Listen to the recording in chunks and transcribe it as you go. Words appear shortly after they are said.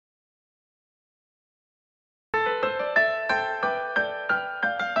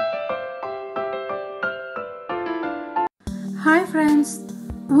Hi friends,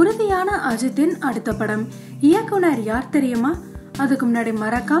 உறுதியான அஜித்தின் அடுத்த படம் இயக்குனர் யார் தெரியுமா? அதுக்கு முன்னாடி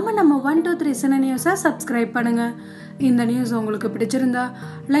மறக்காம நம்ம 123 சினி நியூஸை சப்ஸ்கிரைப் பண்ணுங்க. இந்த நியூஸ் உங்களுக்கு பிடிச்சிருந்தா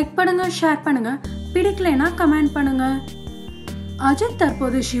லைக் பண்ணுங்க, ஷேர் பண்ணுங்க, பிடிக்கலைன்னா கமெண்ட் பண்ணுங்க. அஜித்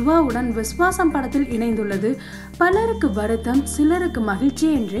தற்போது சிவாவுடன் விஸ்வாசம் படத்தில் இணைந்துள்ளது பலருக்கு வருத்தம், சிலருக்கு மகிழ்ச்சி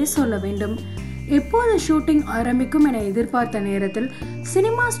என்றே சொல்ல வேண்டும். எப்போது ஷூட்டிங் ஆரம்பிக்கும் என எதிர்பார்த்த நேரத்தில்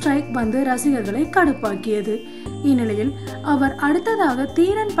சினிமா ஸ்ட்ரைக் வந்து ரசிகர்களை கடுப்பாக்கியது. இந்நிலையில் அவர் அடுத்ததாக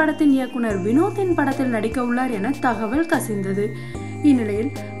தீரன் படத்தின் இயக்குனர் வினோத்தின் படத்தில் நடிக்க உள்ளார் என தகவல் கசிந்தது.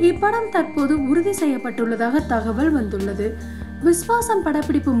 இந்நிலையில் இப்படம் தற்போது உறுதி செய்யப்பட்டுள்ளதாக தகவல் வந்துள்ளது. விஸ்வாசம்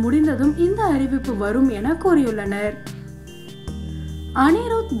படப்பிடிப்பு முடிந்ததும் இந்த அறிவிப்பு வரும் என கூறியுள்ளனர்.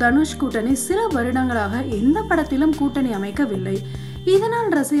 அனிருத் தனுஷ் கூட்டணி சில வருடங்களாக எந்த படத்திலும் கூட்டணி அமைக்கவில்லை. இதனால்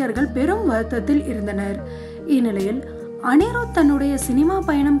ரசிகர்கள் பெரும் வருத்தத்தில் இருந்தனர். இந்நிலையில் அனிருத் தன்னுடைய சினிமா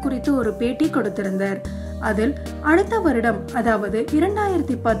பயணம் குறித்து ஒரு பேட்டி கொடுத்திருந்தார். அதில் அடுத்த வருடம், அதாவது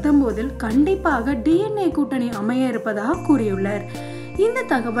 2019 கண்டிப்பாக DNA கூட்டணி அமைய இருப்பதாக கூறியுள்ளார். இந்த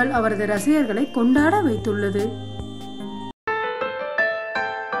தகவல் அவரது ரசிகர்களை கொண்டாட வைத்துள்ளது.